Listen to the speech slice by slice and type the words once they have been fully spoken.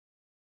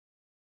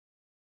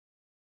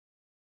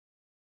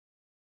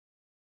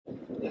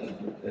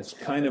That's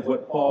kind of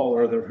what Paul,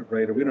 or the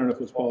writer, we don't know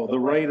if it's Paul, the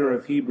writer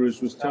of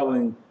Hebrews was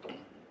telling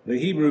the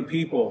Hebrew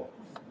people,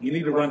 you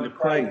need to run to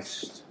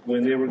Christ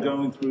when they were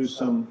going through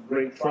some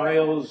great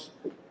trials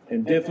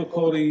and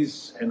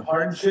difficulties and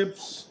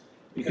hardships,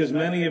 because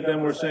many of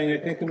them were saying, I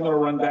think I'm going to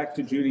run back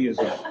to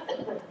Judaism.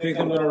 I think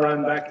I'm going to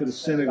run back to the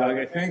synagogue.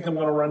 I think I'm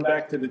going to run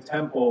back to the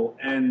temple.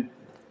 And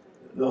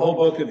the whole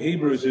book of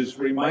Hebrews is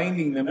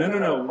reminding them,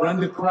 no, run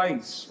to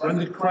Christ,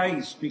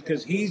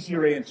 because he's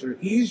your answer.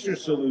 He's your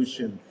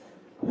solution.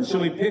 And so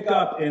we pick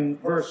up in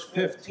verse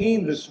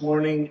 15 this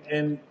morning,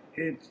 and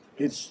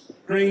it's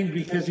strange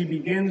because he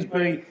begins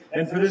by,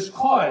 and for this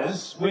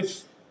cause,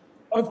 which,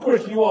 of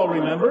course, you all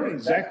remember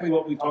exactly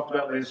what we talked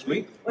about last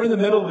week. We're in the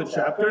middle of the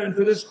chapter, and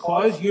for this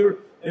cause, you're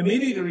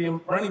immediately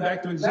running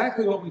back to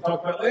exactly what we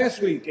talked about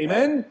last week.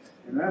 Amen?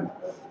 Amen.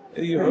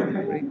 You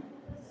heard.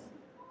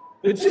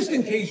 But just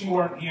in case you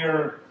weren't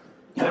here,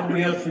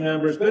 everybody else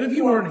remembers, but if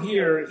you weren't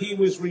here, he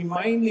was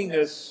reminding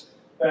us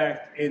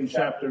back in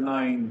chapter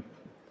 9,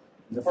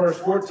 the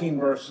first 14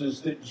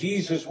 verses, that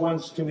Jesus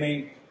wants us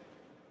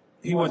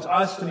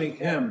to make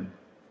him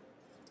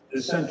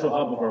the central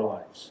hub of our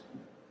lives.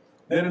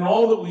 That in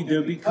all that we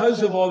do,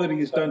 because of all that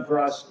he has done for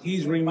us,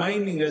 he's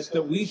reminding us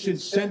that we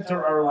should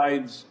center our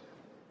lives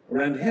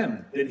around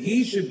him, that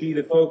he should be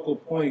the focal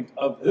point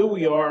of who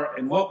we are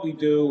and what we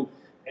do,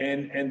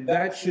 and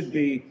that should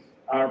be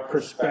our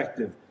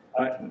perspective.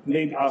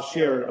 Maybe I'll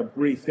share a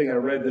brief thing I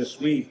read this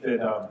week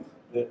that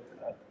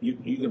you're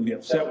going to be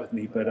upset with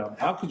me, but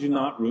how could you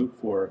not root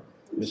for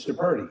Mr.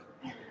 Purdy,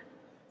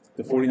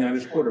 the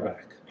 49ers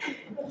quarterback?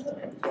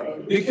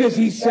 Because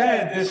he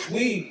said this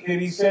week that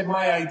he said,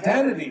 my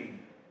identity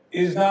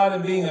is not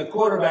in being a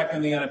quarterback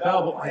in the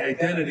NFL, but my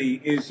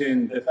identity is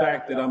in the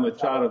fact that I'm a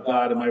child of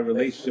God and my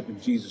relationship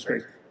with Jesus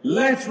Christ.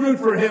 Let's root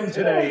for him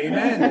today.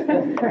 Amen.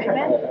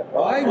 Amen.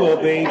 Well, I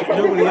will be.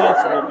 Nobody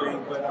else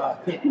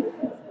will be.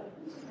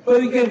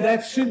 But again,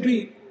 that should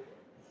be,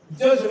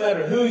 doesn't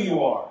matter who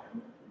you are.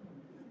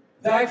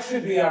 That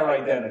should be our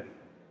identity.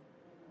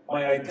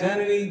 My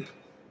identity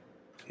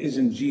is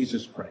in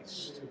Jesus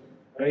Christ.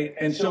 Right?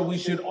 And so we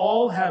should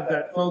all have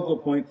that focal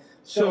point.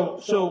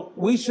 So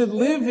we should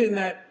live in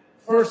that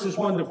verses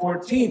 1 to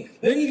 14.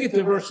 Then you get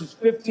to verses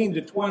 15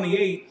 to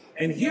 28,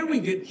 and here we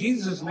get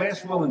Jesus'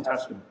 last will and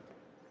testament.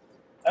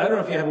 I don't know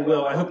if you have a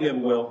will. I hope you have a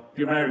will. If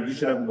you're married, you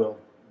should have a will.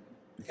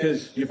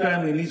 Because your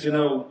family needs to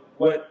know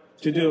what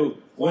to do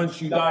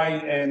once you die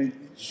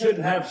and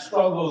shouldn't have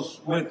struggles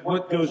with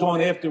what goes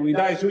on after we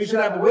die. So we should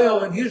have a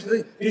will. And here's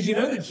the thing. Did you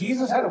know that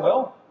Jesus had a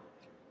will?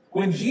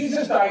 When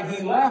Jesus died,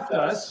 he left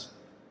us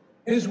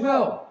his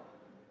will.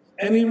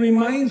 And he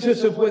reminds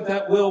us of what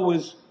that will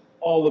was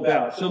all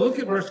about. So look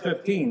at verse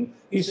 15.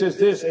 He says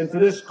this, and for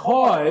this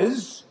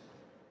cause,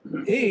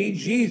 he,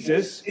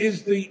 Jesus,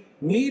 is the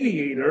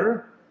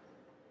mediator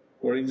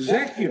or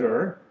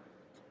executor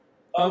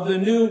of the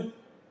new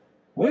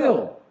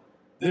will,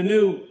 the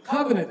new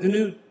covenant, the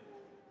new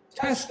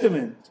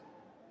testament,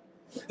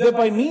 that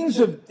by means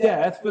of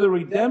death for the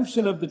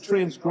redemption of the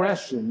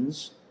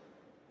transgressions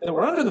that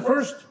were under the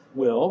first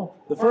will,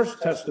 the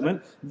first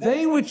testament,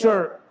 they which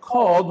are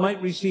called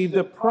might receive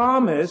the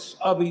promise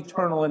of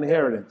eternal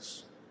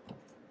inheritance.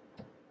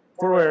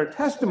 For where a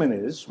testament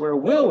is, where a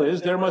will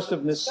is, there must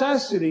of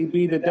necessity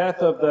be the death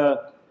of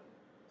the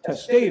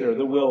testator,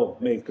 the will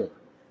maker.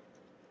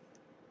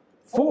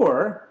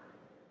 For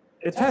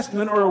a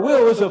testament or a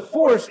will is of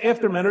force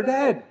after men are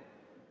dead.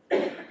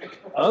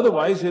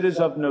 Otherwise, it is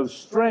of no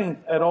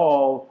strength at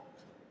all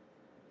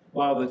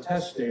while the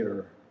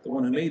testator, the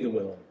one who made the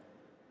will,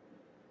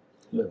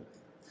 liveth.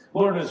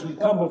 Lord, as we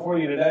come before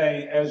you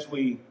today, as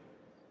we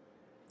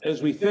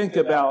think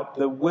about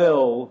the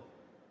will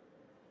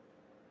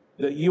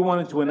that you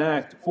wanted to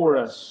enact for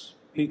us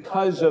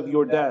because of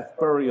your death,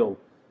 burial,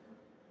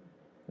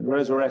 and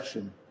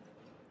resurrection,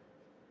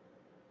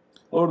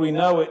 Lord, we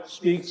know it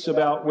speaks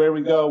about where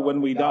we go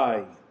when we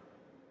die,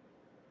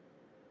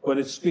 but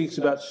it speaks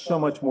about so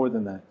much more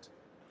than that.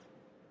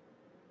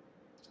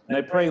 And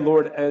I pray,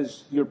 Lord,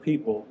 as your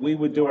people, we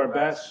would do our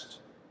best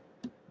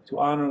to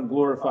honor and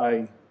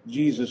glorify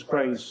Jesus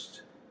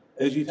Christ,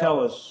 as you tell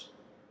us,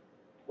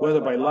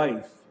 whether by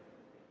life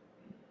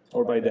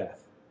or by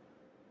death.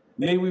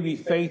 May we be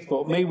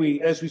faithful. May we,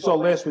 as we saw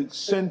last week,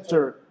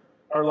 center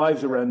our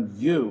lives around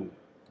you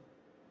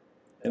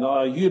and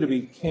allow you to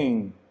be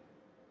king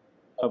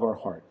of our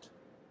heart.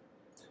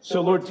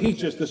 So, Lord,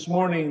 teach us this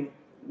morning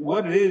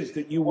what it is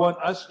that you want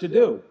us to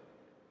do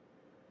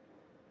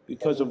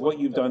because of what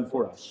you've done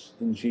for us.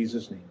 In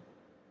Jesus' name,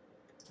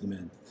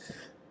 amen.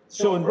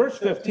 So in verse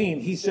 15,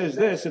 he says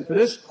this, and for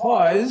this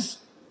cause,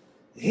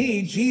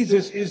 he,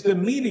 Jesus, is the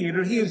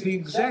mediator. He is the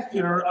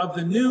executor of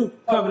the new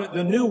covenant,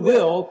 the new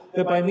will,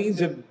 that by means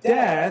of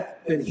death,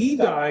 that he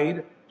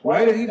died.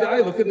 Why did he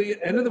die? Look at the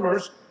end of the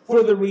verse.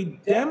 For the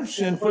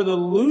redemption, for the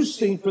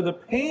loosing, for the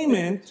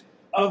payment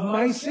of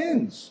my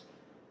sins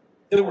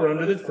that were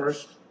under the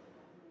first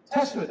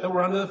testament, that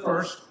were under the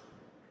first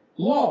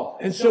law.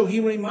 And so he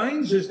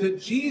reminds us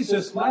that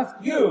Jesus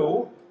left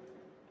you,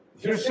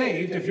 if you're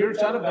saved, if you're a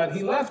child of God,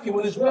 he left you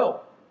in his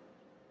will.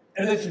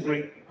 And that's a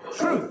great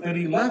truth, that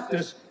he left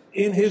us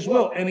in his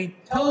will. And he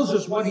tells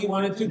us what he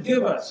wanted to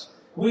give us.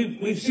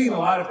 We've seen a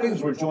lot of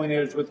things. We're joint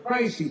heirs with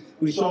Christ.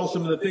 We saw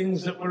some of the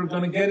things that we're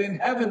going to get in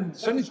heaven,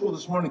 Sunday school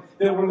this morning,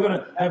 that we're going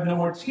to have no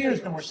more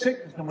tears, no more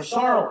sickness, no more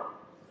sorrow.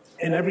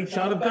 And every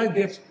child of God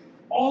gets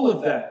all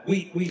of that.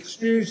 We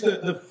experience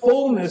the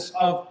fullness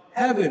of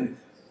heaven.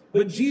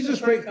 But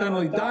Jesus Christ not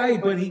only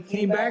died, but he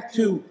came back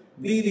to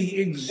be the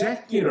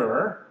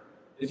executor.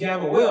 If you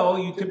have a will,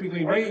 you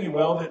typically write in your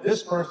will that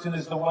this person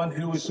is the one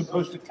who is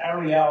supposed to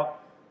carry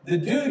out the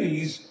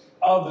duties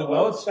of the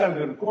will. It's got to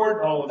go to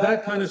court, all of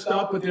that kind of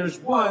stuff, but there's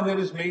one that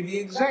is made the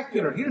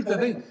executor. Here's the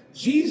thing.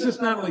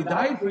 Jesus not only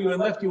died for you and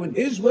left you in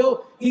his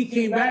will, he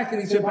came back and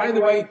he said, by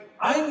the way,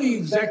 I'm the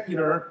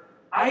executor.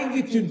 I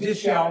get to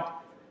dish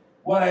out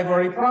what I've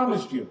already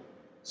promised you.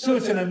 So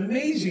it's an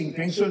amazing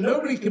thing. So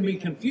nobody can be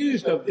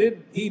confused of,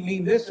 did he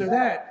mean this or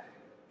that?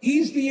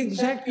 He's the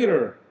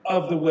executor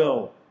of the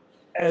will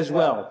as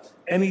well.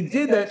 And he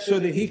did that so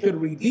that he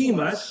could redeem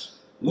us,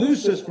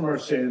 loose us from our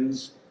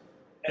sins,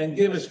 and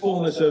give us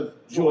fullness of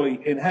joy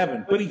in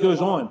heaven. But he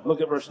goes on. Look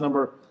at verse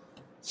number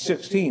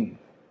 16.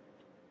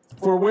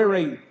 For where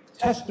a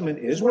testament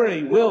is, where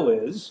a will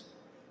is,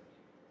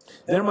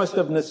 there must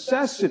of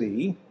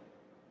necessity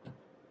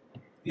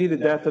be the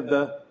death of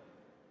the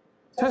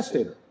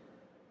testator.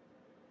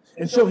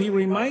 And so he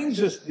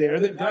reminds us there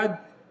that God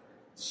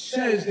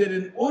says that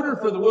in order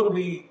for the will to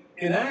be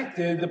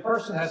enacted, the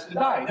person has to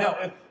die. Now,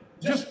 if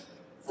just,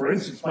 for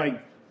instance, my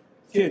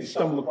kids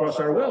stumble across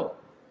our will,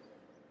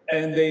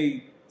 and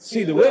they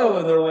see the will,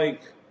 and they're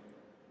like,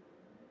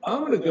 I'm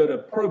going to go to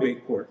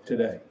probate court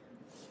today.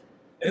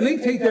 And they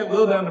take that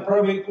will down to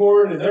probate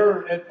court, and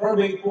they're at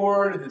probate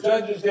court, and the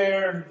judge is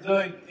there, and they're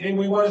like, hey,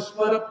 we want to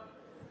split up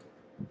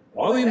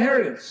all the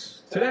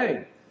inheritance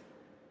today.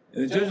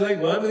 And the judge is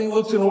like, well, everything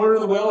looks in order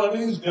in the will,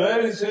 everything's good.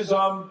 And he says,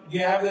 do you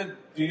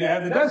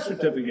have the death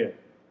certificate?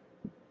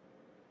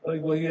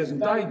 Like, well, he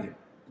hasn't died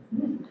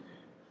yet.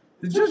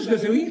 The judge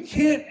goes, well, you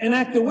can't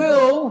enact the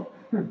will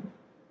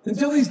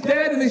until he's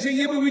dead. And they say,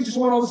 yeah, but we just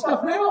want all the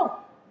stuff now.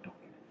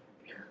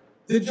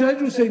 The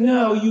judge would say,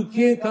 no, you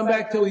can't come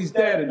back till he's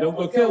dead, and don't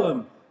go kill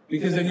him,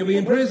 because then you'll be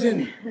in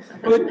prison.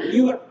 But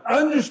you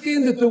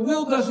understand that the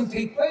will doesn't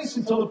take place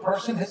until the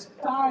person has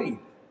died.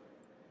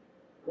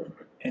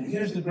 And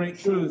here's the great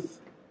truth.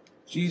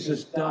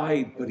 Jesus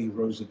died, but he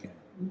rose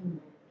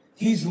again.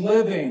 He's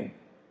living.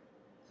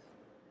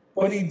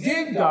 But he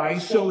did die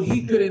so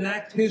he could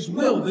enact his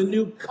will, the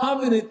new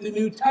covenant, the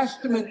New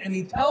Testament, and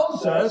he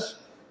tells us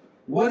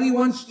what he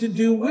wants to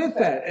do with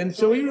that. And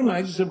so he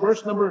reminds us in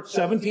verse number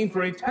 17,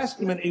 for a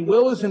testament, a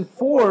will is in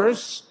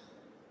force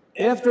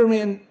after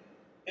men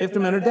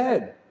are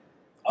dead.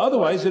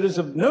 Otherwise, it is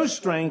of no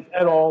strength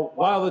at all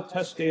while the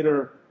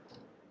testator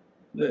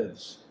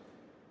lives.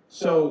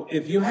 So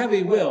if you have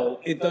a will,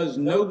 it does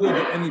no good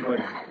to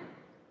anybody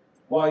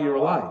while you're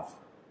alive,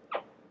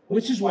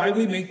 which is why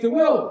we make the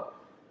will.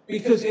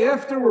 Because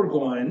after we're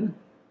gone,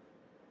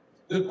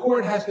 the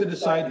court has to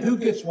decide who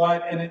gets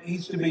what, and it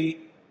needs to be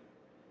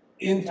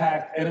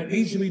intact, and it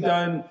needs to be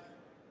done.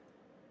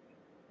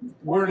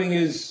 Wording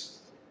is,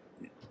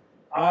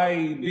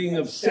 I being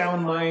of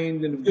sound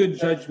mind and of good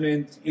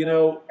judgment,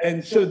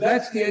 and so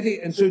that's the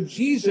idea. And so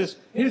Jesus,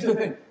 here's the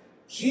thing,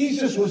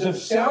 Jesus was of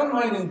sound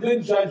mind and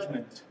good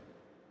judgment.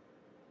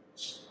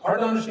 It's hard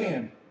to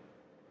understand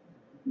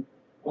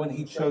when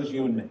he chose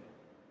you and me.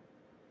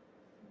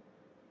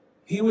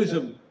 He was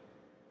of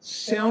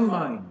sound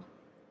mind,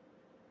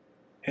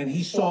 and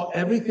he saw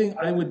everything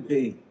I would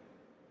be.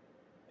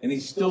 And he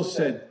still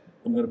said,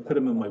 I'm going to put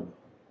him in my will.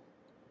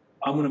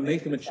 I'm going to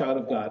make him a child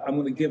of God. I'm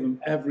going to give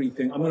him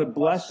everything. I'm going to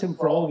bless him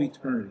for all of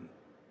eternity.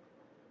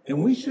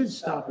 And we should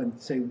stop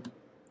and say,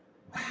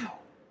 wow.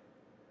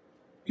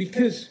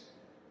 Because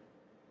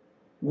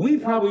we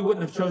probably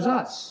wouldn't have chose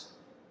us.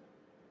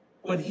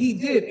 But he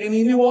did. And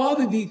he knew all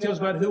the details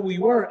about who we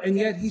were. And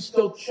yet he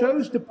still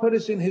chose to put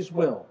us in his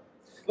will.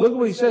 Look at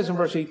what he says in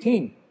verse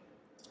 18.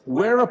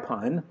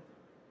 Whereupon,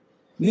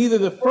 neither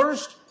the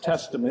first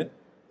testament,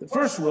 the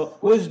first will,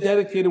 was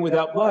dedicated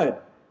without blood.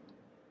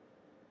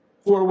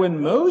 For when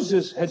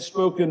Moses had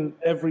spoken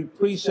every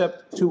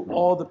precept to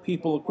all the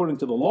people according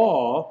to the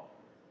law,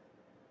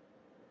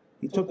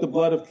 he took the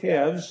blood of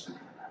calves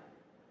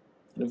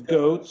and of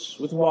goats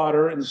with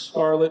water and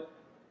scarlet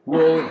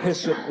wool and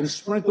hyssop, and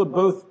sprinkled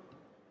both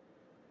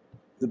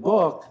the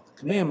book, the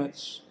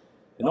commandments,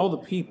 and all the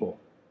people,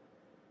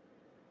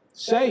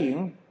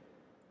 saying,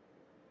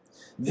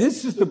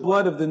 this is the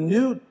blood of the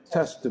New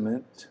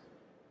Testament,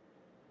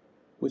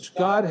 which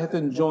God hath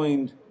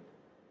enjoined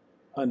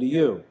unto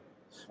you.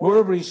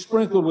 Moreover, he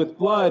sprinkled with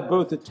blood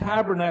both the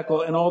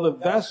tabernacle and all the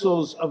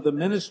vessels of the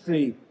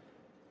ministry,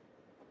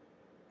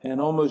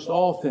 and almost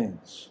all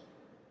things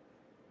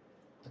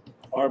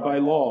are by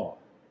law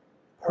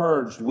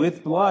purged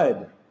with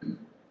blood.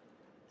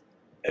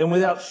 And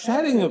without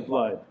shedding of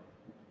blood,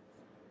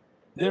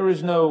 there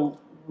is no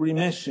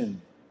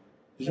remission.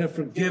 There's no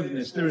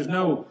forgiveness. There's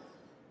no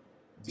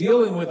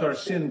dealing with our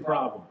sin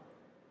problem.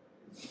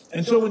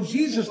 And so when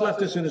Jesus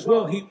left us in his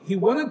will, he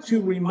wanted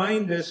to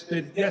remind us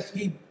that, yes,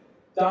 he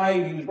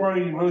died, he was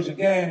buried, he rose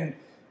again.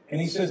 And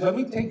he says, let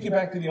me take you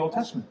back to the Old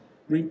Testament.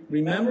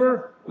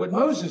 Remember what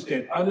Moses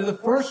did under the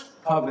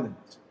first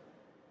covenant,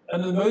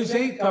 under the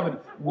Mosaic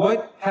covenant.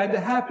 What had to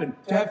happen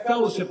to have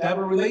fellowship, to have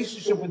a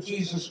relationship with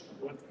Jesus,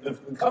 with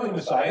the coming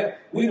Messiah?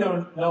 We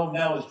know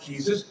now as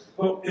Jesus.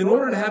 But in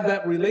order to have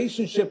that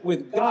relationship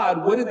with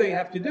God, what did they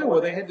have to do?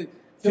 Well, they had to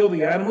kill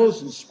the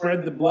animals and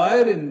spread the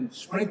blood and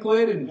sprinkle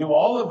it and do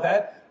all of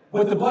that.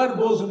 But the blood of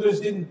bulls and goats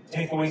didn't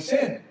take away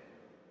sin.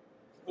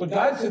 But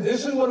God said,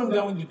 this is what I'm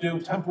going to do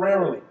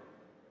temporarily.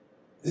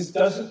 This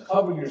doesn't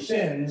cover your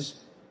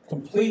sins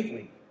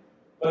completely.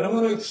 But I'm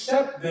going to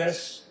accept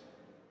this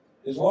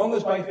as long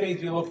as by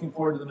faith you're looking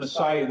forward to the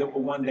Messiah that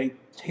will one day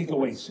take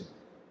away sin.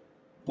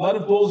 Blood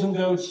of bulls and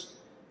goats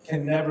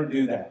can never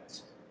do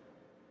that.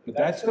 But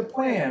that's the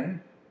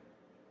plan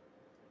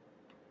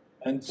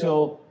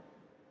until,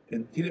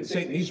 and he didn't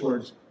say it in these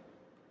words,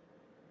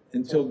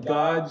 until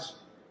God's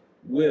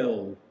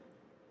will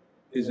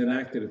is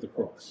enacted at the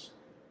cross.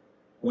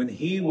 When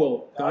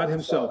God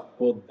himself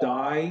will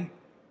die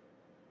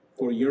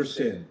for your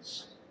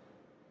sins.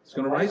 He's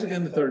going to rise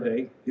again the third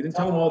day. He didn't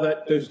tell him all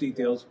those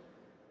details,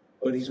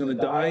 but he's going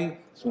to die,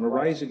 he's going to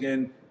rise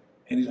again,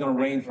 and he's going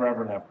to reign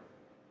forever and ever.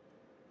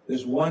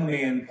 This one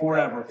man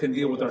forever can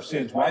deal with our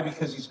sins. Why?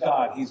 Because he's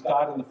God. He's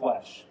God in the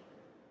flesh.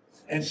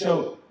 And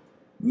so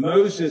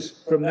Moses,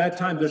 from that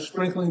time, they're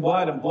sprinkling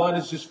blood, and blood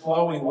is just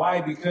flowing. Why?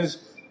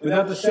 Because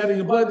without the shedding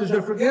of blood, there's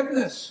no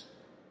forgiveness.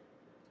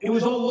 It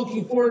was all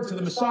looking forward to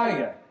the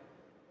Messiah.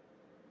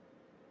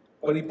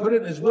 But he put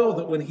it in his will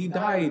that when he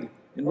died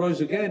and rose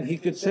again, he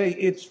could say,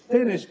 it's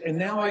finished, and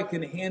now I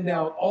can hand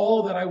out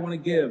all that I want to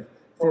give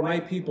for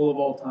my people of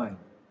all time.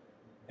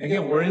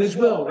 Again, we're in his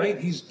will, right?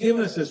 He's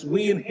given us this.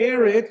 We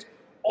inherit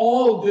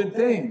all good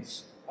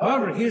things.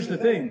 However, here's the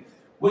thing.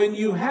 When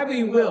you have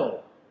a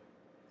will,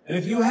 and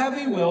if you have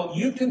a will,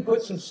 you can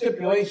put some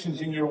stipulations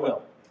in your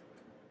will.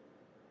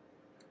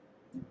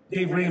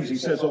 Dave Ramsey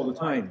says all the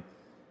time,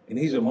 and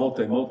he's a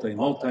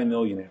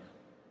multi-millionaire.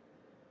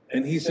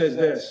 And he says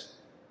this,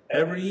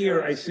 every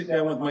year I sit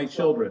down with my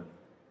children.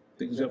 I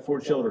think he's got 4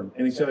 children.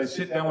 And he said, I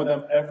sit down with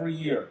them every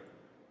year,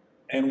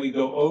 and we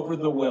go over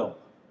the will.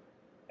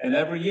 And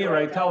every year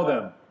I tell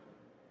them,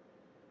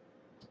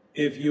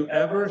 if you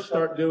ever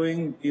start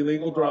doing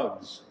illegal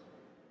drugs,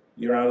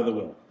 you're out of the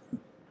will.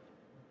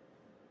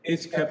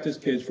 It's kept his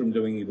kids from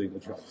doing illegal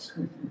drugs.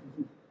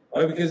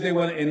 Why? Because they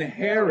want to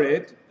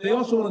inherit, they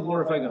also want to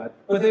glorify God,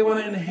 but they want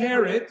to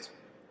inherit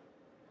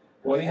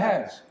what he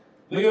has.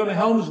 Leona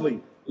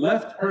Helmsley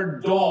left her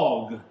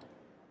dog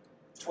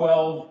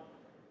 $12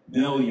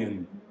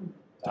 million.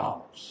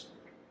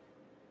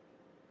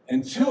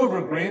 And 2 of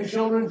her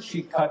grandchildren,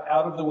 she cut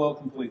out of the will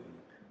completely.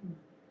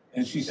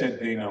 And she said,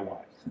 they know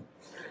why.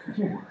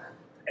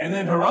 And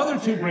then her other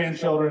 2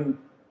 grandchildren,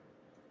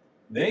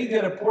 they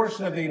get a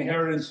portion of the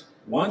inheritance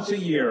once a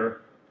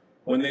year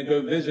when they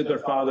go visit their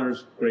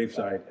father's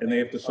graveside, and they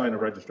have to sign a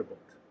register book.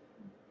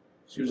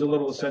 She was a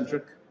little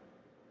eccentric.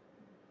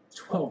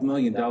 $12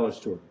 million to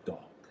a dog.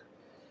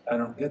 I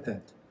don't get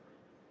that.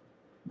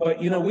 But,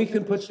 we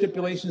can put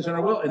stipulations in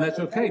our will, and that's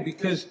okay,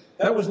 because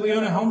that was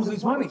Leona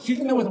Helmsley's money. She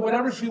can do with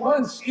whatever she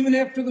wants. Even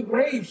after the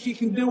grave, she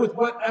can do with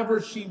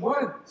whatever she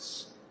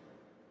wants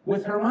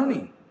with her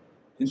money.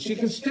 And she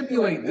can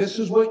stipulate, this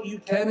is what you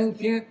can and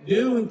can't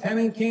do, and can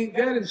and can't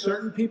get, and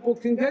certain people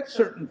can get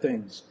certain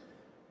things.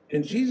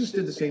 And Jesus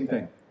did the same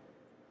thing.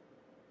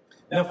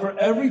 Now, for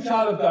every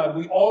child of God,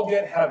 we all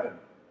get heaven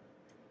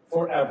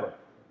forever.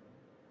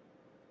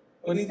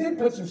 But he did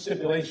put some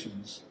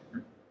stipulations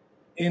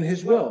in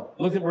his will.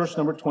 Look at verse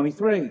number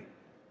 23.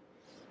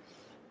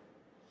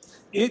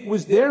 It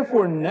was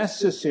therefore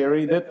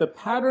necessary that the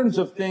patterns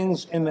of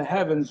things in the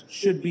heavens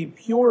should be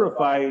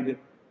purified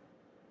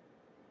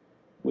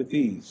with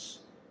these,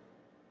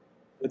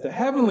 but the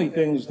heavenly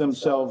things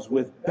themselves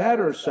with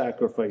better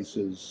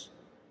sacrifices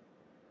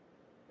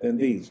than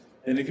these.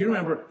 And if you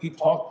remember, he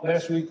talked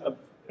last week,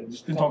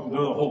 just been talking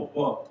through the whole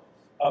book,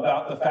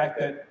 about the fact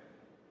that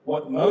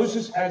what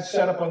Moses had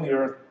set up on the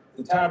earth,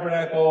 the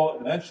tabernacle,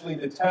 eventually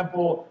the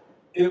temple,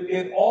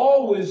 it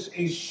all was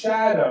a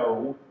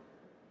shadow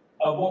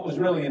of what was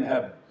really in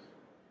heaven.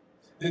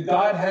 That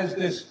God has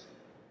this,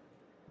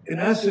 in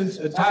essence,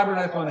 a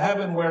tabernacle in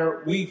heaven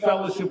where we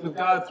fellowship with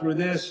God through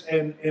this,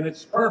 and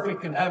it's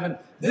perfect in heaven.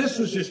 This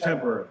was just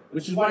temporary,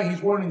 which is why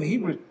he's warning the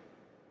Hebrews,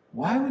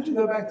 why would you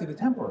go back to the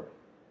temporary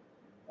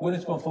when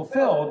it's been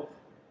fulfilled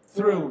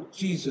through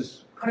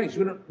Jesus Christ?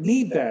 We don't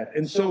need that.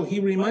 And so he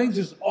reminds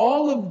us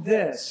all of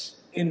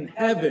this in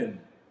heaven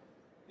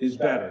is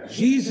better.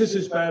 Jesus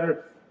is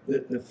better.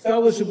 The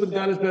fellowship with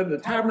God is better. The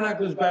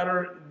tabernacle is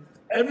better.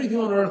 Everything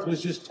on earth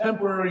was just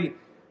temporary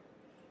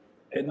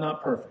and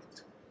not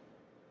perfect.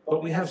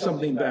 But we have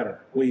something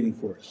better waiting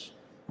for us.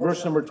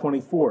 Verse number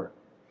 24.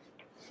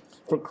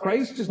 For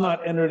Christ has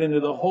not entered into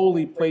the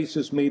holy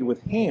places made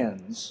with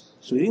hands.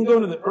 So he didn't go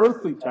into the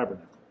earthly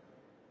tabernacle,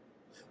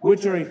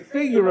 which are a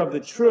figure of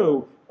the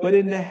true, but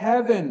into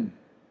heaven,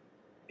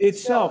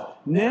 itself,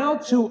 now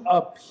to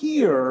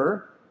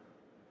appear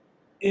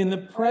in the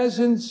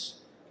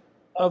presence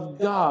of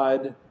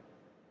God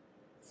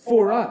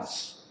for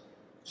us.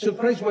 So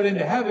Christ went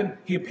into heaven,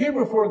 he appeared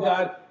before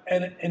God,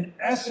 and in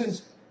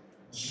essence,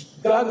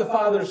 God the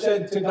Father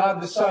said to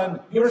God the Son,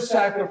 your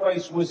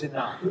sacrifice was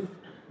enough.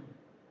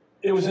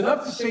 It was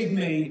enough to save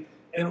me,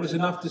 and it was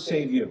enough to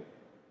save you.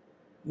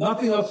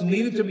 Nothing else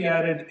needed to be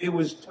added. It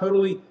was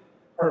totally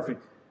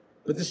perfect.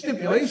 But the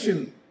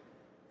stipulation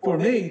for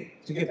me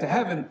to get to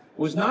heaven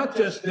was not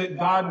just that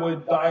God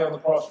would die on the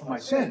cross for my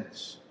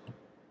sins.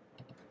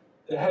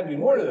 There had to be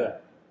more to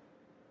that.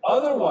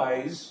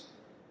 Otherwise,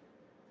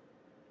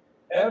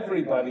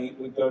 everybody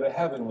would go to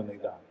heaven when they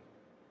die.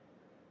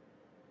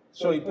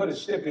 So he put a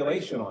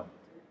stipulation on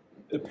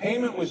it. The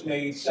payment was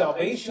made,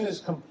 salvation is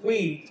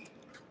complete,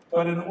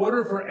 but in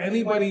order for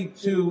anybody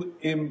to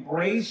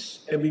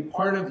embrace and be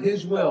part of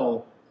his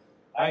will,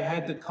 I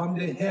had to come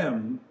to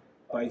him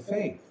by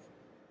faith.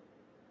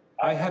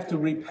 I have to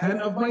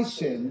repent of my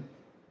sin,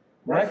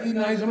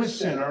 recognize I'm a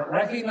sinner,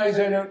 recognize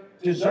I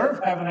don't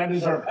deserve heaven, I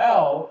deserve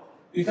hell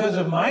because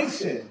of my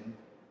sin.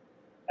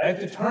 I have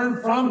to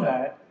turn from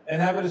that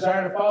and have a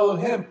desire to follow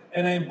him.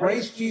 And I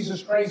embrace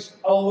Jesus Christ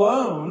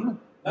alone,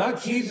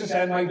 not Jesus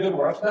and my good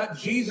works, not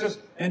Jesus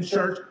and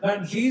church,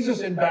 not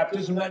Jesus and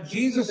baptism, not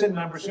Jesus and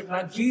membership,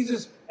 not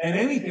Jesus and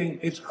anything.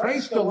 It's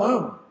Christ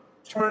alone.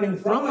 Turning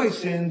from my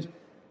sins,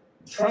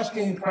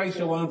 trusting in Christ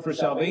alone for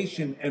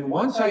salvation. And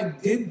once I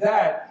did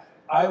that,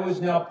 I was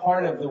now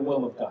part of the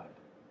will of God.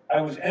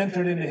 I was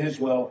entered into his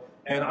will,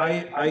 and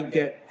I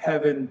get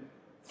heaven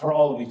for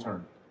all of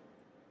eternity.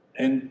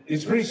 And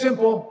it's pretty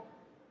simple,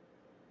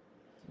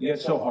 yet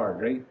so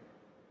hard, right?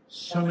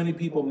 So many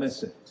people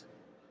miss it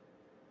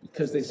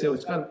because they say, oh,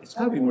 it's got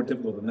to be more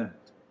difficult than that.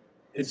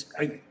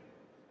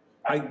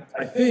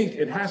 I think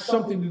it has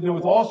something to do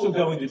with also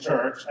going to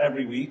church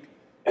every week,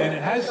 and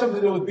it has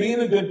something to do with being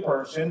a good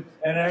person,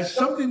 and it has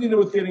something to do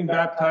with getting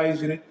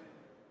baptized in it.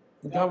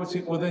 And God would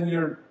say, well, then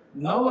you're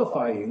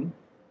nullifying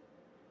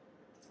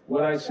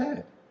what I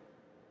said,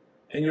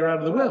 and you're out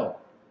of the will.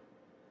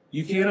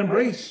 You can't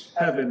embrace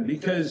heaven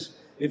because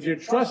if you're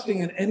trusting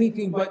in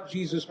anything but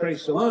Jesus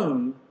Christ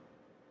alone,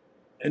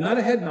 and not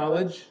a head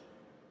knowledge,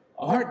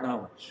 a heart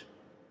knowledge,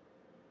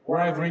 where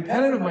I've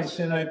repented of my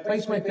sin, I've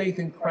placed my faith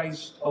in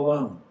Christ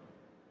alone,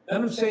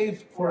 then I'm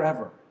saved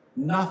forever.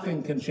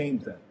 Nothing can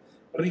change that.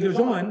 But he goes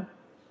on,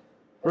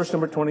 verse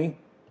number 25.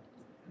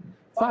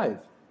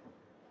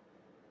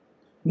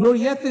 Nor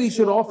yet that he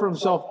should offer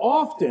himself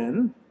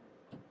often,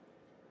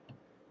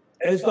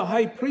 as the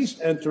high priest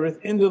entereth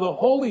into the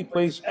holy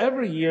place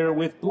every year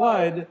with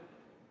blood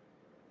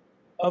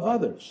of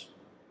others.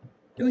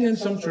 And again,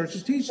 some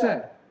churches teach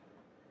that.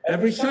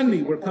 Every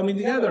Sunday we're coming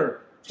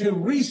together to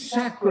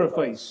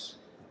re-sacrifice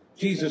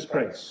Jesus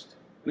Christ.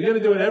 We got to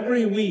do it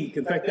every week.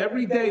 In fact,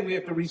 every day we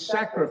have to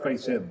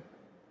re-sacrifice him.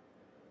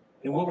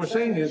 And what we're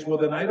saying is, well,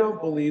 then I don't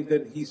believe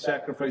that he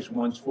sacrificed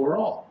once for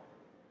all.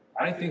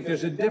 I think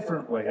there's a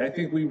different way. I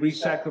think we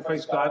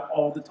re-sacrifice God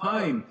all the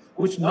time,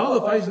 which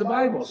nullifies the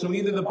Bible. So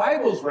either the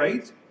Bible's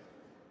right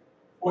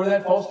or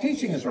that false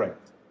teaching is right.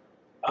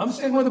 I'm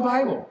sticking with the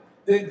Bible.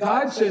 That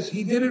God says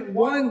he did it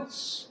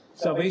once.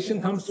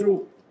 Salvation comes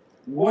through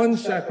one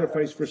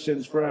sacrifice for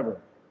sins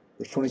forever.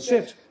 Verse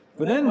 26.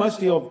 For then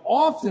must he have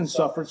often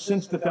suffered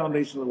since the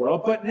foundation of the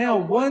world. But now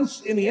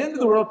once in the end of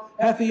the world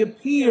hath he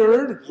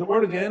appeared, there's the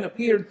word again,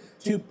 appeared,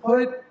 to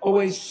put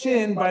away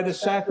sin by the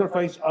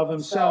sacrifice of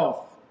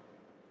himself.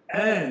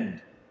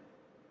 And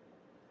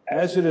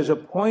as it is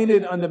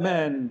appointed unto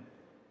men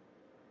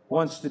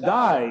once to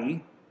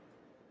die,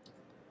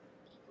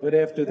 but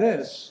after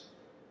this,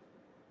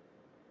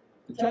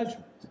 the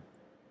judgment.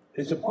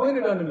 It's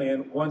appointed unto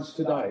man once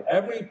to die.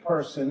 Every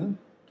person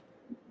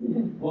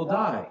will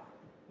die.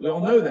 We all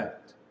know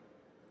that.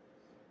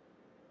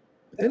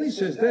 But then he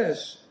says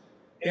this,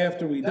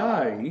 after we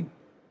die,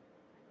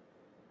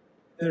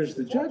 there's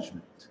the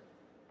judgment.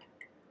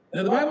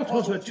 Now the Bible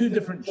talks about two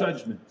different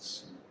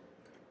judgments.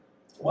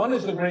 One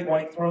is the great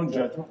white throne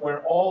judgment,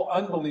 where all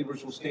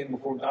unbelievers will stand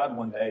before God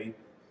one day,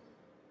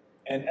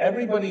 and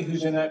everybody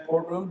who's in that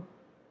courtroom,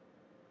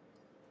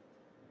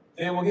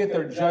 they will get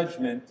their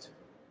judgment,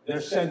 their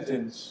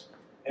sentence,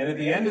 and at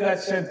the end of that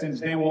sentence,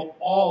 they will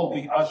all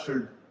be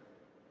ushered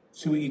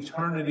to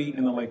eternity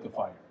in the lake of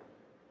fire.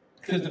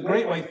 Because the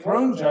great white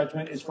throne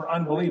judgment is for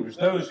unbelievers,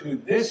 those who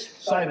this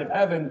side of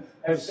heaven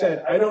have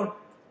said, I don't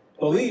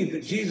believe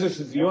that Jesus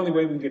is the only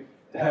way we can get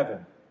to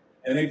heaven.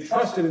 And they've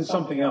trusted in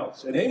something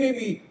else. And they may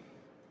be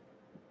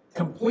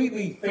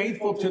completely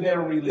faithful to their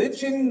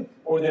religion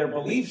or their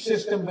belief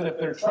system, but if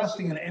they're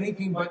trusting in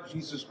anything but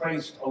Jesus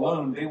Christ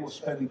alone, they will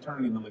spend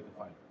eternity in the lake of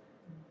fire.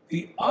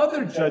 The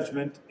other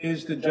judgment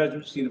is the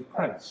judgment seat of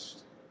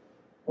Christ,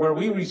 where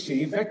we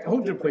receive, in fact,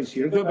 hold your place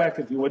here, go back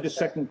if you would to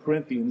 2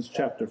 Corinthians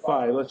chapter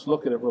 5. Let's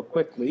look at it real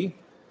quickly.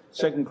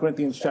 2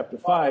 Corinthians chapter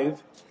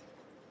 5.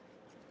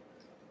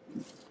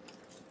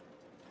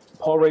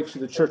 Paul writes to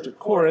the church at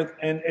Corinth,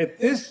 and at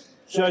this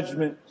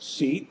judgment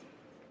seat,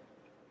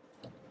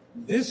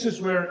 this is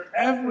where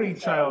every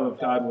child of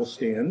God will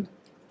stand.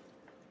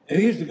 And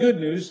here's the good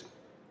news.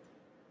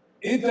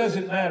 It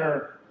doesn't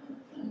matter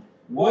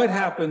what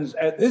happens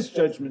at this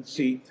judgment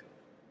seat.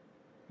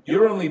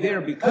 You're only there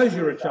because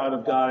you're a child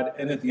of God,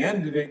 and at the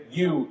end of it,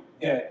 you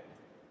get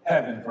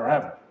heaven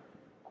forever.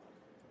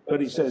 But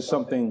he says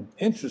something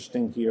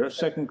interesting here,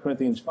 2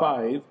 Corinthians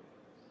 5,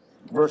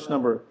 verse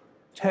number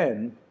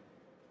 10.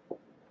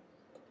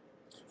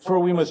 For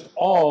we must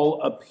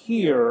all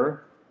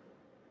appear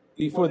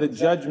before the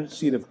judgment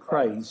seat of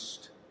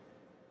Christ,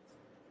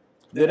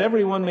 that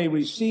everyone may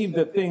receive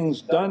the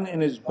things done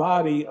in his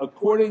body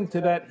according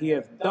to that he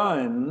hath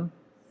done,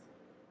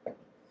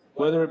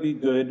 whether it be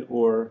good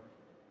or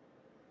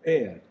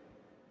bad.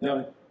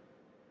 Now,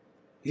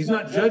 he's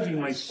not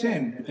judging my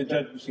sin at the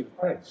judgment seat of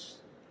Christ.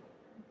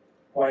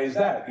 Why is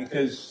that?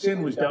 Because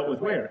sin was dealt with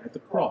where? At the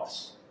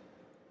cross.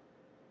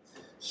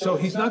 So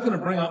he's not going to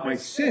bring up my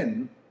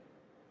sin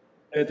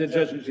at the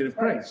judgment seat of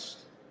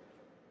Christ.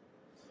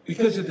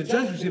 Because at the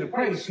judgment seat of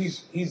Christ,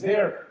 he's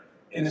there,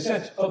 in a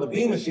sense, called the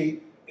Bema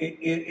seat.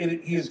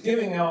 He is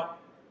giving out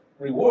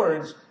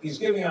rewards. He's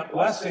giving out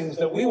blessings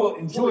that we will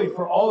enjoy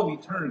for all of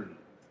eternity.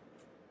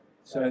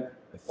 So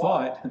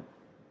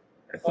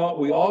I thought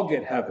we all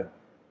get heaven.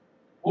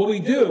 Well, we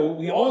do.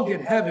 We all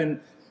get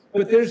heaven.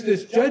 But there's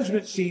this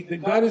judgment seat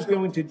that God is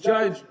going to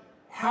judge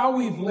how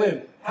we've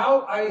lived,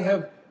 how I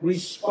have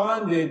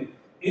responded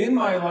in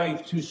my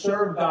life to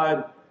serve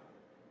God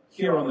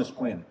here on this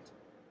planet.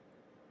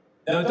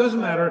 Now, it doesn't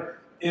matter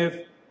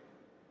if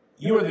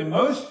you are the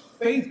most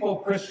faithful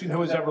Christian who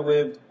has ever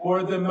lived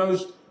or the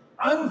most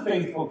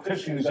unfaithful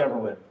Christian who's ever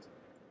lived.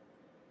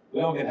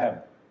 We all get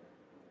heaven.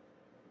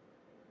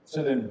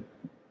 So then,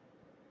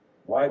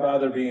 why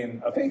bother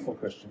being a faithful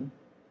Christian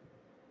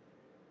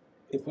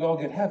if we all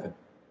get heaven?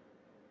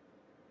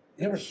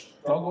 You ever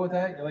struggle with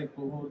that? You're like,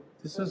 well,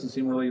 this doesn't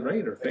seem really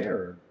right or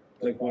fair.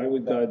 Like, why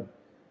would God...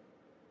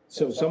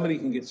 So somebody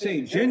can get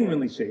saved,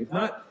 genuinely saved,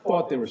 not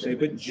thought they were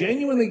saved, but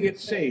genuinely get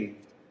saved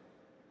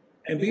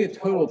and be a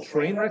total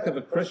train wreck of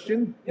a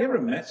Christian. You ever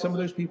met some of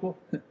those people?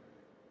 And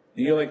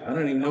you're like, I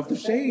don't even know if they're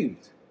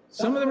saved.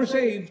 Some of them are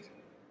saved,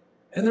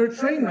 and they're a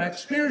train wreck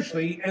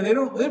spiritually, and they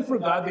don't live for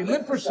God. They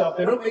live for self.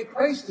 They don't make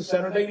Christ the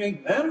center. They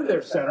make them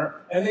their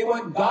center, and they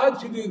want God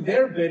to do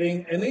their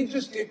bidding, and they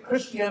just get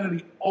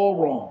Christianity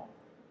all wrong.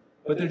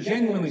 But they're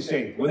genuinely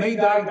saved. When they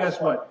die, guess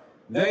what?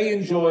 They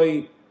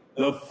enjoy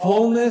the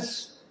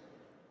fullness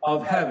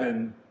of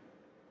heaven,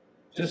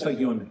 just like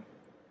you and me.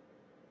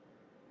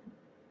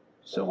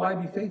 So why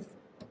be faithful?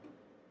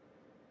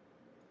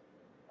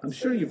 I'm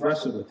sure you've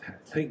wrestled with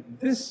that. Like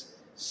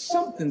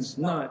something's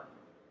not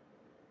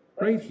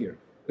right here.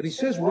 But he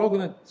says we're all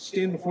going to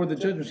stand before the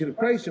judgment seat of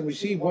Christ and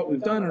receive what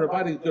we've done in our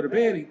body, good or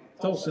bad. He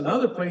tells us in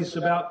another place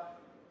about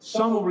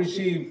some will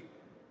receive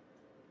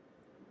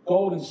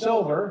gold and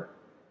silver,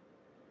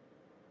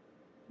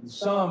 and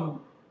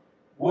some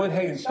wood,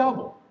 hay, and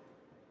stubble.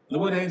 The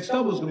wood, hay, and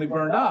stubble is going to be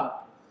burned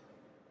up.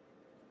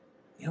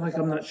 You're like,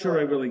 I'm not sure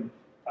I really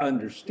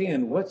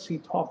understand. What's he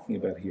talking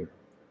about here?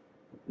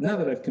 Now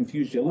that I've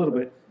confused you a little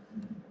bit,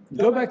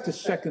 go back to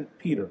 2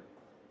 Peter.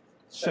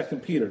 2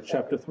 Peter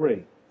chapter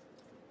 3.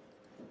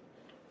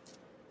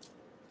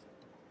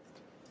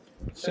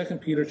 2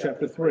 Peter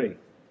chapter 3,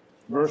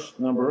 verse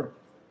number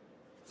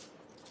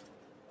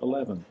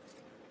 11.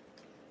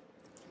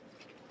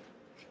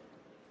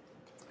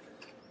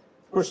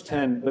 Verse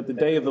 10, but the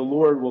day of the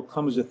Lord will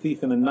come as a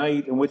thief in the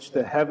night, in which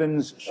the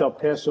heavens shall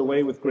pass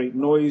away with great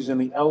noise,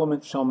 and the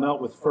elements shall melt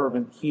with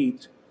fervent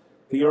heat.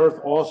 The earth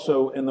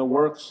also and the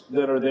works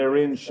that are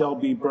therein shall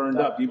be burned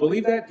up. Do you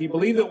believe that? Do you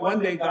believe that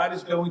one day God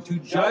is going to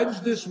judge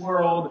this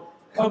world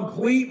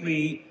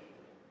completely?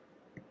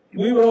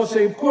 We would all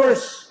say, of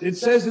course, it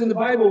says in the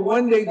Bible,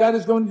 one day God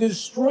is going to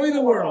destroy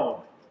the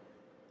world,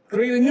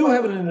 create a new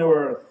heaven and a new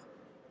earth.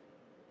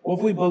 Well,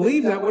 if we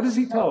believe that, what does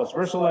he tell us?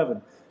 Verse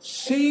 11.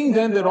 Seeing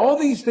then that all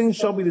these things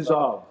shall be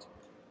dissolved,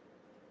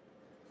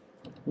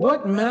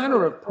 what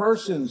manner of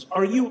persons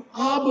are you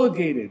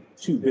obligated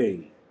to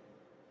be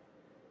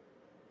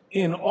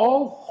in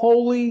all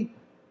holy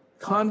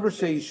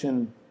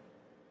conversation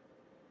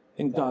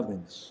and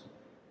godliness?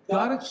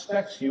 God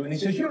expects you, and he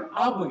says you're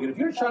obligated. If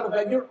you're a child of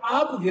God, you're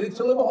obligated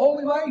to live a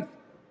holy life.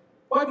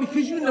 Why?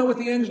 Because you know what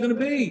the end is going to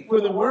be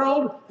for the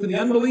world, for the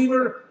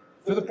unbeliever,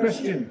 for the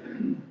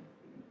Christian.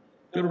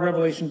 Go to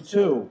Revelation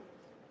 2.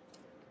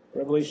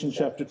 Revelation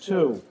chapter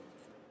 2.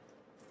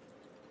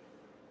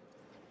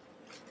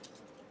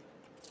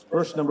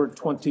 Verse number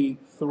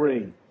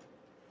 23.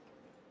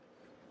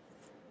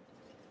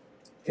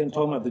 Again,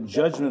 talking about the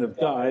judgment of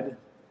God.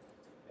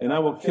 And I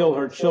will kill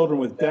her children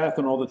with death,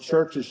 and all the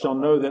churches shall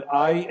know that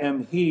I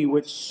am he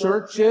which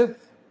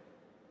searcheth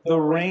the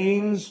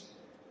reins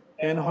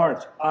and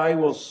hearts. I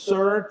will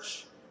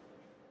search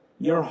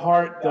your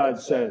heart, God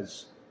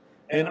says.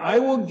 And I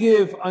will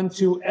give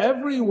unto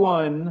every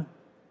one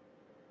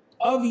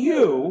of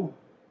you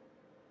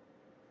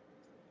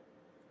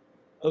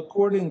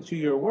according to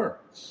your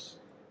works.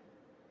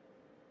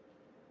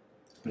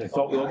 But I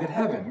thought we all get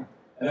heaven.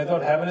 And I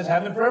thought heaven is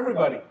heaven for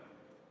everybody.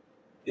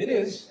 It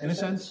is, in a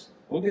sense.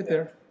 We'll get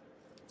there.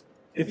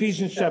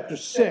 Ephesians chapter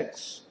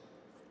 6,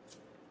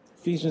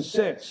 Ephesians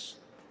 6.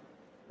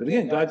 But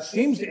again, God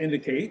seems to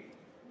indicate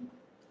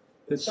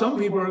that some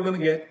people are going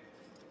to get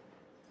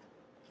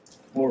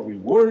more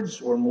rewards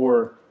or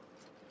more,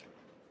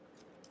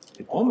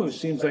 it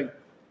almost seems like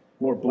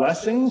more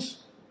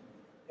blessings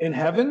in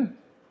heaven.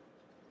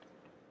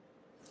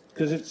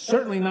 Because it's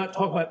certainly not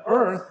talking about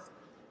earth.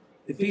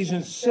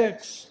 Ephesians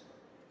 6,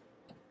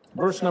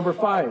 verse number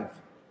 5.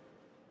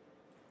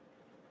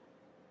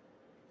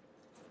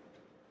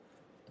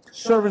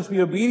 Servants, be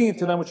obedient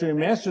to them which are your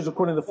masters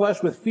according to the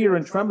flesh, with fear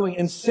and trembling,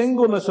 in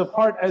singleness of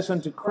heart as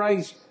unto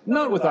Christ,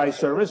 not with eye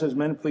service as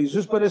men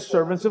pleasers, but as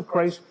servants of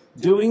Christ,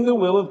 doing the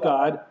will of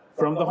God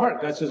from the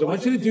heart. God says, I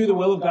want you to do the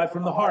will of God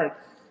from the heart.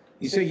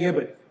 You say, yeah,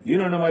 but you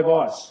don't know my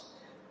boss.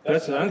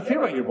 God says, I don't care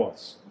about your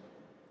boss.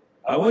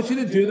 I want you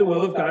to do the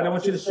will of God. I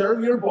want you to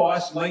serve your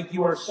boss like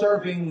you are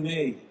serving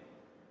me.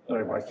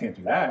 Well, I can't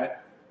do that.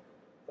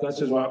 God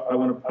says, well, I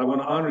want to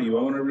honor you.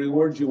 I want to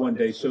reward you one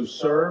day. So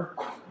serve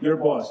your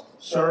boss.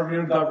 Serve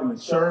your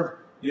government. Serve,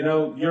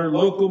 your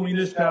local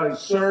municipality.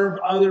 Serve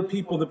other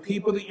people. The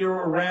people that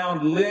you're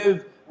around,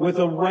 live with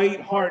a right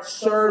heart.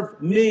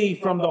 Serve me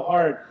from the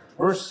heart.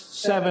 Verse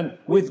 7,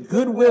 with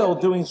goodwill,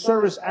 doing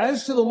service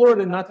as to the Lord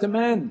and not to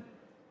men,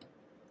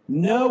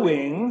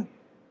 knowing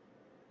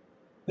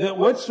that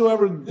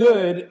whatsoever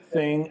good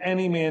thing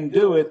any man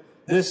doeth,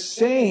 the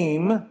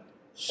same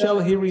shall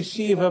he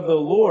receive of the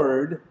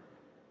Lord,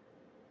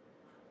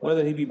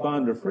 whether he be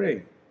bond or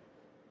free.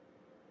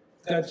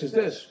 God says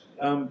this,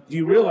 do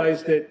you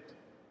realize that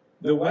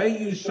the way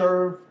you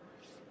serve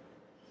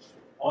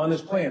on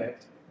this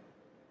planet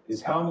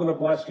is how I'm going to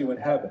bless you in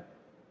heaven?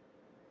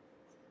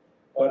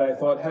 But I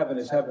thought heaven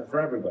is heaven for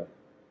everybody.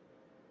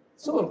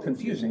 It's a little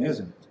confusing,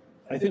 isn't it?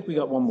 I think we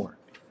got one more.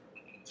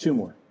 Two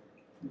more.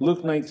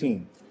 Luke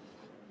 19.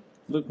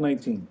 Luke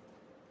 19.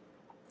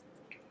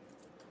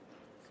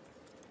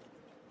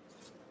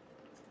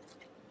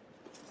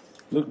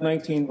 Luke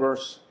 19,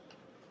 verse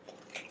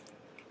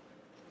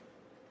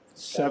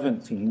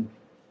 17.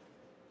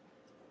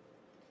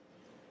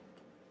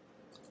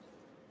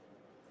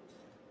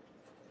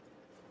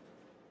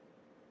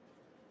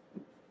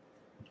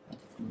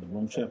 The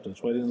wrong chapter,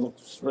 that's why it didn't look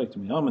right to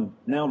me. Now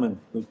I'm in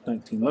Luke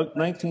 19. Luke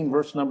 19,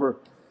 verse number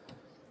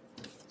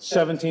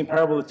 17,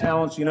 parable of the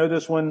talents. You know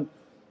this one.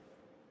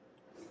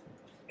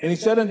 And he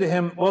said unto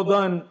him,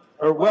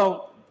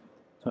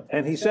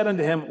 and he said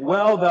unto him,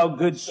 well, thou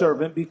good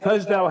servant,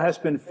 because thou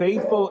hast been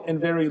faithful in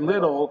very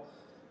little,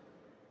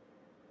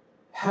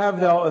 have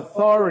thou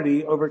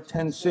authority over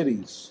 10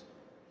 cities.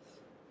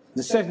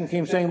 The second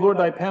came, saying, Lord,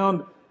 thy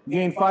pound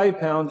gained 5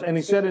 pounds. And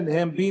he said unto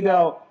him, be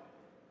thou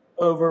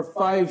over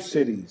 5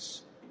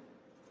 cities.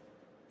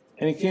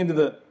 And he came to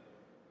the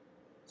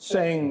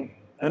saying,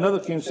 another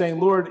came, saying,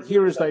 Lord,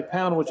 here is thy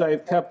pound, which I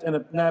have kept in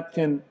a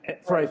napkin,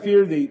 for I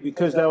fear thee,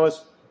 because thou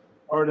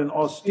art an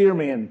austere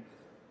man.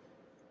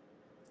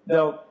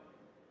 Thou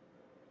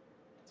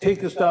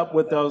takest up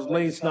what thou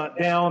layest not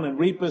down, and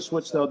reapest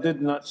which thou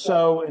didst not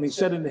sow. And he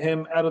said unto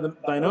him, out of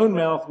thine own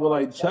mouth will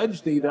I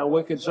judge thee, thou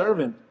wicked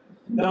servant.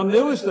 Thou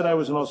knewest that I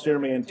was an austere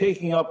man,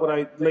 taking up what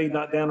I laid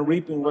not down, and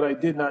reaping what I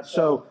did not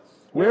sow.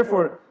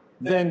 Wherefore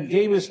then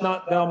gavest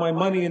not thou my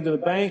money into the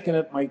bank, and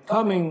at my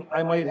coming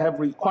I might have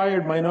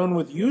required mine own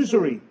with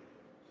usury?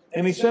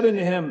 And he said unto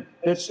him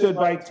that stood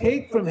by,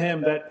 take from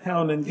him that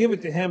pound, and give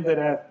it to him that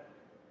hath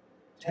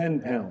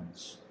 10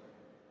 pounds.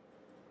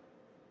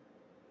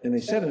 And they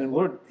said unto him,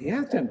 Lord, he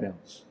hath 10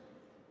 pounds.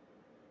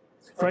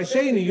 For I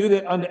say unto you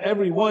that unto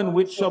every one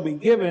which shall be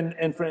given,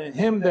 and for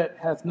him that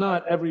hath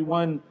not, every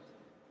one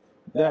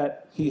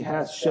that he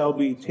hath shall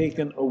be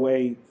taken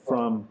away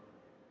from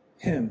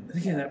him.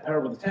 And again, that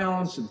parable of the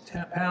talents and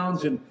the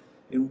pounds, and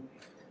the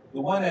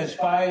one has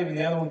 5 and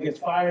the other one gets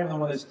 5, and the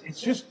one has, it's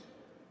just,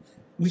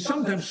 we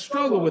sometimes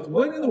struggle with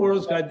what in the world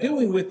is God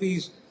doing with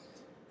these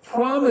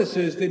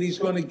promises that he's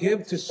going to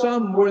give to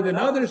some more than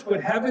others,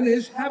 but heaven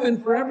is heaven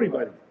for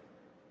everybody.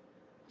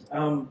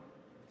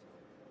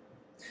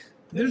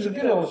 There's a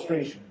good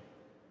illustration.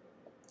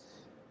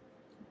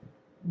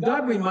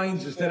 God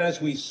reminds us that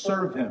as we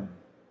serve him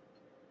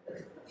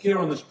here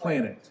on this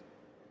planet,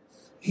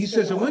 he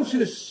says, I want you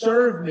to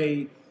serve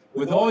me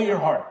with all your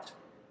heart.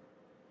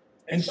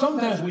 And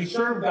sometimes we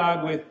serve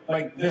God with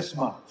like this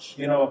much,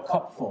 a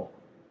cupful.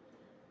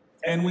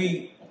 And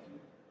we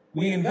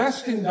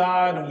invest in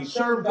God and we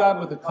serve God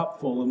with a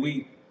cupful, and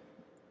we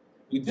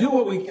do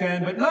what we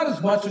can, but not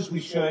as much as we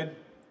should.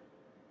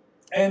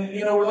 And,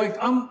 we're like,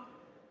 I'm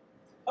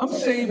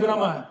saved, but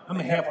I'm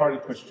a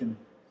half-hearted Christian.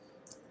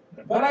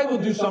 But I will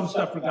do some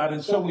stuff for God.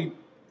 And so we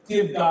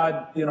give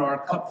God,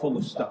 our cup full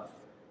of stuff.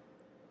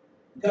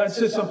 God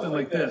says something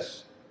like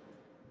this.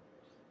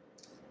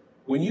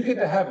 When you get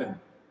to heaven,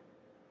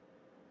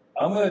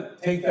 I'm going to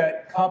take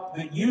that cup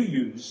that you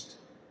used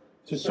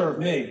to serve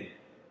me,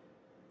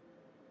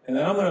 and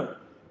then I'm going to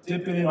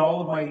dip it in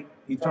all of my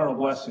eternal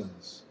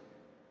blessings.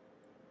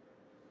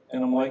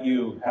 And I'm going to let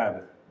you have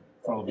it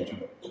for all of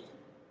eternity.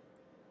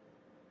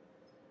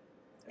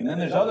 And then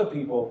there's other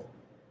people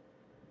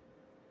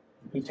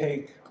who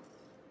take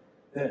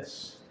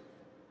this.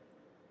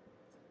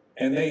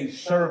 and they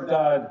serve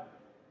God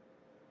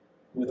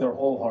with their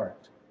whole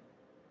heart.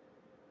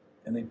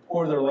 And they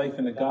pour their life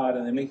into God,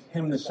 and they make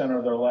Him the center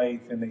of their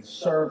life, and they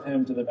serve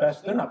Him to the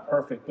best. They're not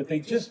perfect, but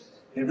they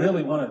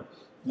really want to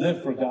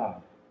live for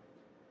God.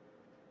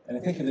 And I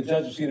think in the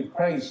judgment seat of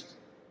Christ,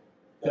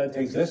 God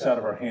takes this out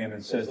of our hand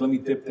and says, let me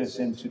dip this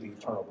into the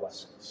eternal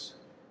blessings.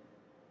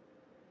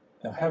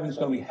 Now, heaven's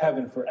going to be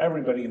heaven for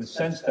everybody in the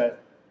sense that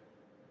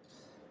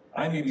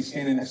I may be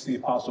standing next to the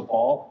Apostle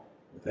Paul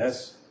with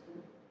this.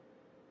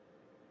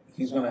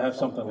 He's going to have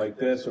something like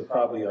this, or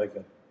probably like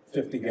a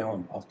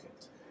 50-gallon bucket.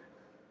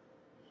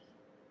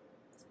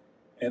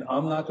 And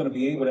I'm not going to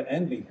be able to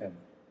envy him,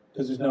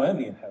 because there's no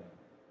envy in heaven.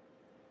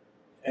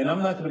 And I'm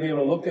not going to be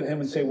able to look at him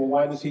and say, well,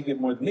 why does he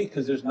get more than me?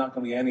 Because there's not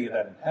going to be any of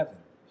that in heaven.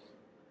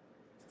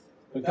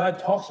 But God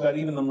talks about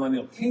even the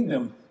millennial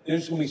kingdom,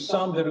 there's going to be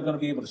some that are going to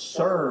be able to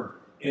serve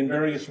in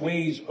various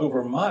ways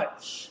over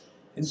much,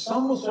 and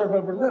some will serve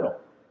over little.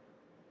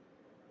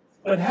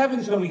 But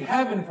heaven's going to be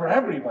heaven for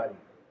everybody.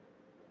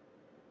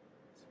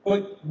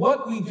 But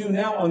what we do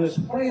now on this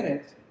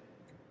planet,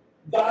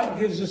 God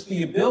gives us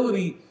the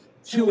ability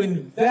to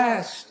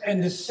invest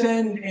and to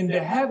send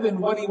into heaven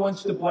what He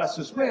wants to bless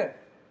us with.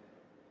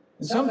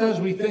 And sometimes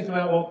we think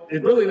about, well,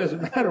 it really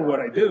doesn't matter what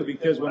I do,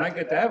 because when I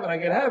get to heaven, I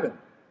get heaven.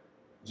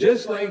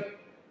 Just like,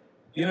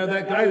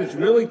 that guy that's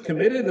really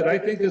committed that I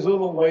think is a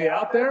little way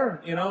out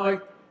there,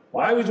 like,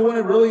 why would you want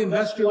to really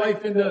invest your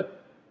life into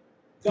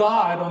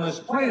God on this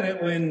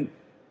planet when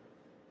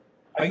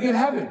I get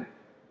heaven?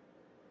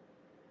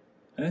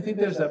 And I think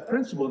there's that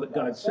principle that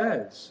God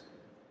says,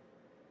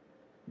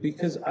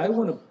 because I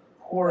want to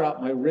pour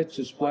out my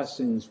richest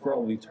blessings for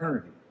all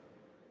eternity.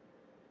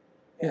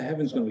 Yeah,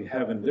 heaven's going to be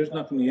heaven. There's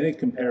not going to be any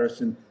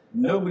comparison.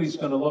 Nobody's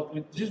going to look.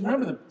 Just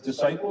remember the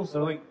disciples.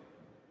 They're like,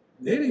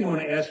 they didn't even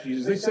want to ask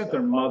Jesus. They sent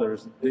their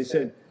mothers. They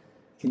said,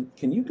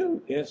 can you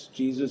go ask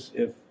Jesus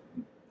if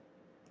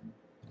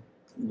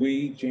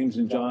we, James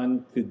and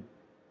John, could,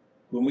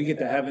 when we get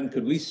to heaven,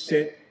 could we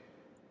sit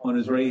on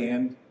His right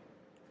hand?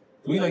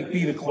 Could we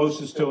be the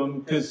closest to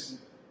Him? Because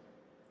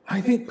I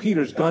think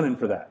Peter's gunning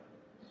for that.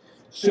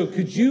 So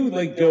could you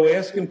go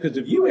ask Him? Because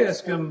if you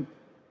ask Him,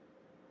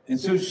 and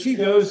so she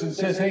goes and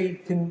says,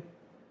 hey, can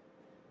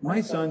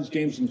my sons,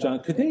 James and John,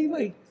 could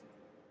they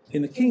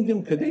in the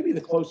kingdom, could they be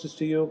the closest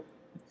to you?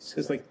 He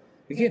says, I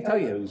can't tell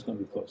you who's going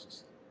to be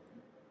closest.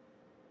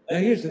 Now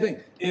here's the thing.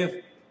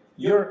 If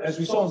you're, as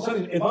we saw on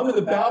Sunday, if I'm in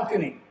the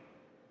balcony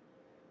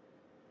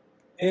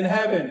in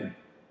heaven,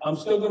 I'm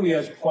still going to be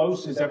as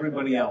close as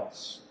everybody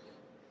else.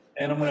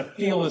 And I'm going to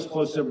feel as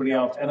close as everybody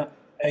else.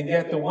 And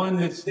yet the one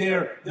that's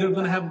there, they're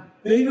going to have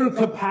bigger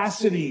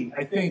capacity,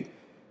 I think,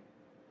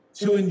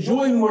 to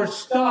enjoy more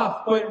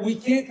stuff, but we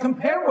can't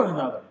compare one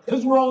another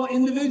because we're all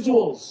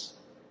individuals.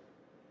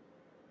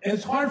 And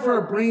it's hard for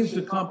our brains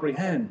to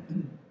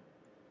comprehend.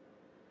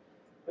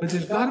 But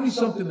there's got to be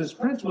something to this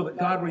principle that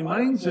God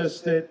reminds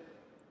us that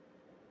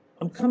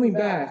I'm coming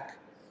back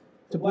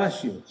to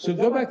bless you. So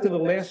go back to the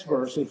last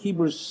verse of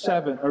Hebrews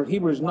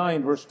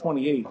 9, verse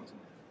 28.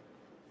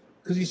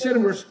 Because He said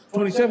in verse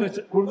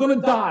 27, we're going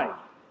to die.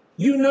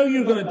 You know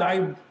you're going to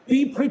die.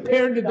 Be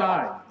prepared to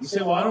die. You say,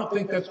 well, I don't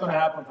think that's going to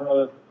happen for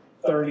another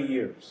 30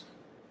 years.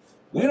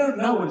 We don't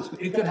know.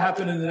 It could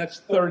happen in the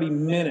next 30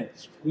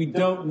 minutes. We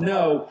don't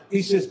know.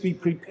 He says, be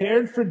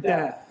prepared for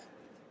death.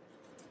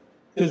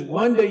 Because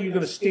one day you're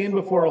going to stand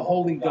before a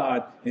holy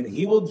God, and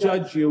He will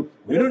judge you.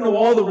 We don't know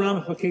all the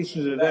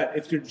ramifications of that.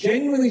 If you're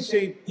genuinely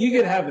saved, you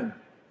get heaven.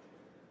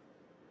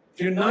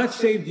 If you're not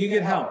saved, you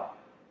get hell.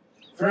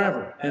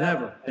 Forever and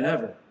ever and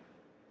ever.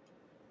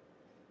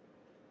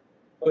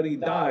 But He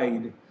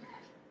died,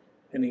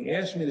 and He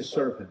asked me to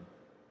serve Him.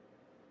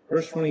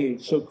 Verse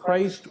 28, so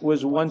Christ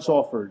was once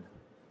offered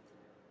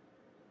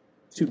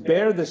to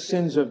bear the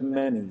sins of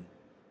many.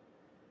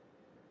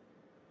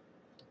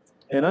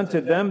 And unto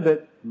them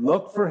that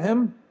look for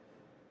Him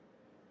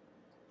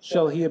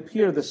shall He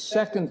appear the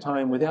second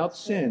time without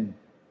sin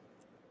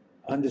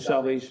unto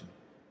salvation.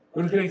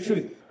 What a great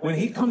truth. When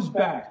He comes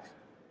back,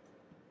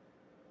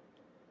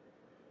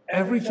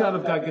 every child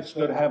of God gets to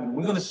go to heaven.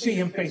 We're going to see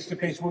Him face to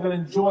face. We're going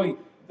to enjoy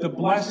the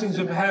blessings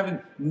of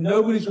heaven.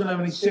 Nobody's going to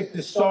have any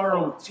sickness,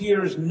 sorrow,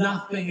 tears,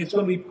 nothing. It's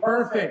going to be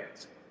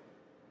perfect.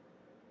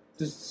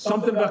 There's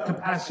something about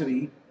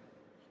capacity.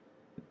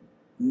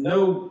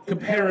 No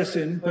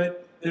comparison,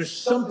 but there's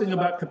something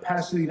about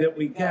capacity that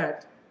we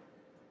get,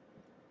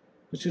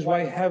 which is why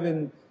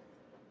heaven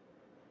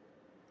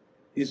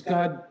is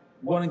God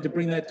wanting to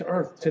bring that to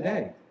earth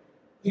today.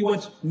 He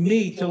wants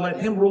me to let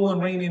Him rule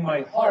and reign in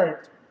my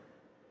heart,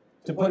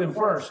 to put Him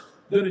first.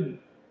 Go to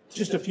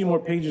just a few more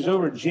pages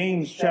over,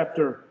 James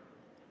chapter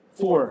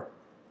 4.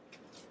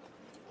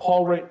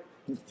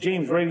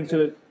 James writing to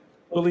the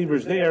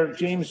believers there,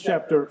 James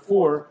chapter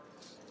 4.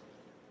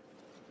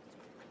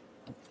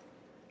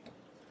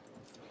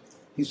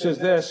 He says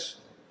this,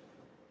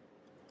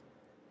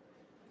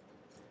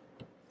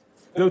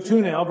 go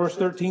to now, verse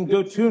 13,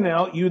 go to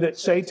now, you that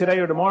say, today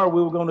or tomorrow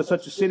we will go into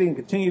such a city and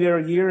continue there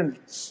a year and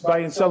buy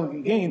and sell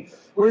and gain,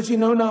 whereas you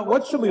know not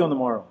what shall be on the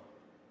morrow.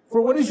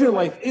 For what is your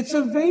life? It's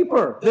a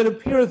vapor that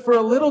appeareth for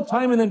a little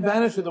time and then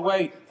vanisheth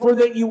away. For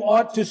that you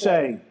ought to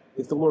say,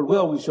 if the Lord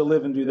will, we shall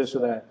live and do this or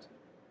that.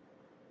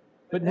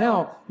 But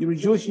now you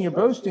rejoice in your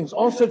boastings.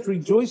 All such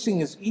rejoicing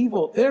is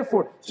evil.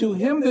 Therefore, to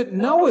him that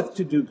knoweth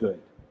to do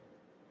good,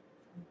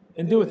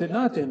 and doeth it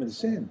not, to him it is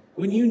sin.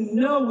 When you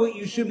know what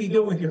you should be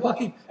doing with your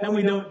life, and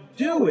we don't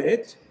do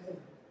it,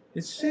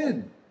 it's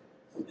sin.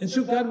 And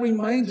so God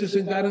reminds us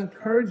and God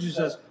encourages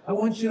us, I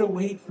want you to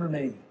wait for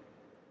me.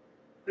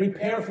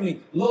 Prepare for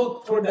me.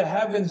 Look toward the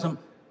heavens.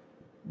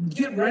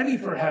 Get ready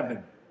for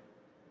heaven.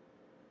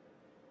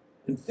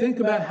 And think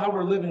about how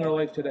we're living our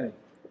life today.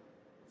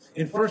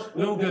 We don't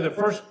go to the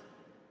First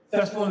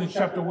Thessalonians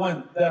chapter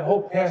 1, that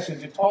whole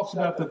passage, it talks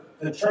about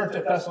the church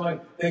at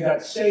Thessalonica. They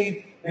got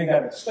saved, they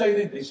got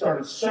excited, they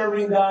started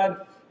serving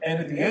God. And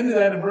at the end of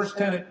that, in verse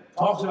 10, it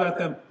talks about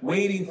them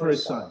waiting for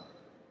his son.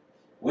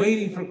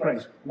 Waiting for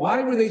Christ.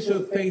 Why were they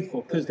so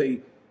faithful? Because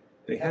they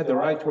had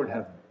their eye toward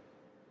heaven.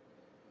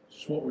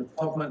 This is what we're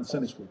talking about in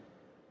Sunday school.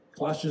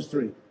 Colossians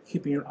 3,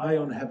 keeping your eye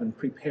on heaven,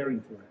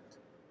 preparing for it.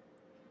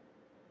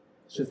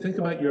 So think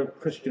about your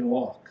Christian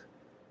walk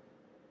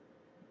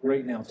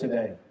right now,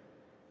 today.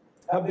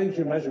 How big is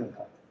your measuring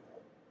cup?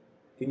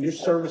 In your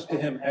service to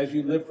him as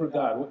you live for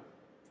God,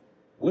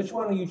 which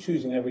one are you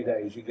choosing every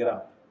day as you get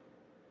up?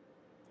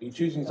 Are you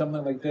choosing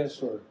something like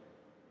this, or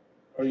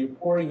are you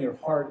pouring your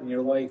heart and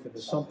your life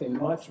into something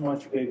much,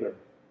 much bigger?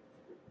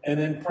 And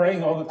then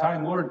praying all the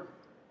time, Lord,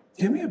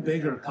 give me a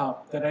bigger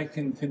cup that I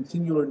can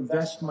continue to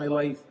invest my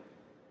life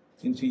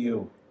into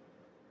you.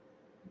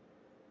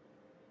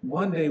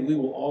 One day we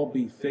will all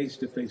be face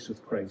to face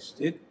with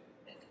Christ.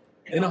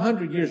 In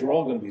 100 years, we're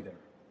all going to be there.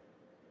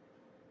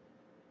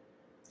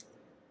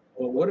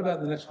 But what about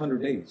the next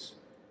 100 days?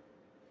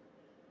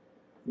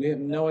 We have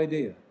no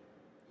idea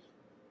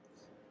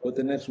what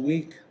the next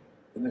week,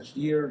 the next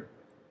year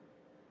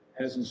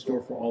has in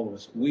store for all of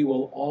us. We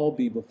will all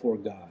be before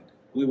God.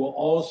 We will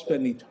all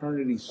spend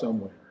eternity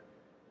somewhere.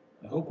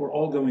 I hope we're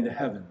all going to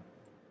heaven.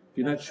 If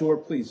you're not sure,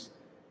 please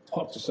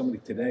talk to somebody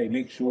today.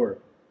 Make sure.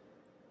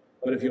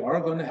 But if you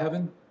are going to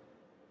heaven,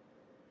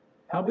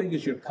 how big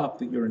is your cup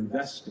that you're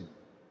investing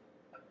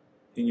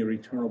in your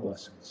eternal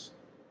blessings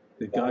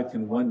that God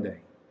can one day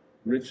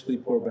richly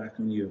pour back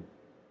on you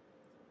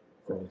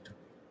for all eternity?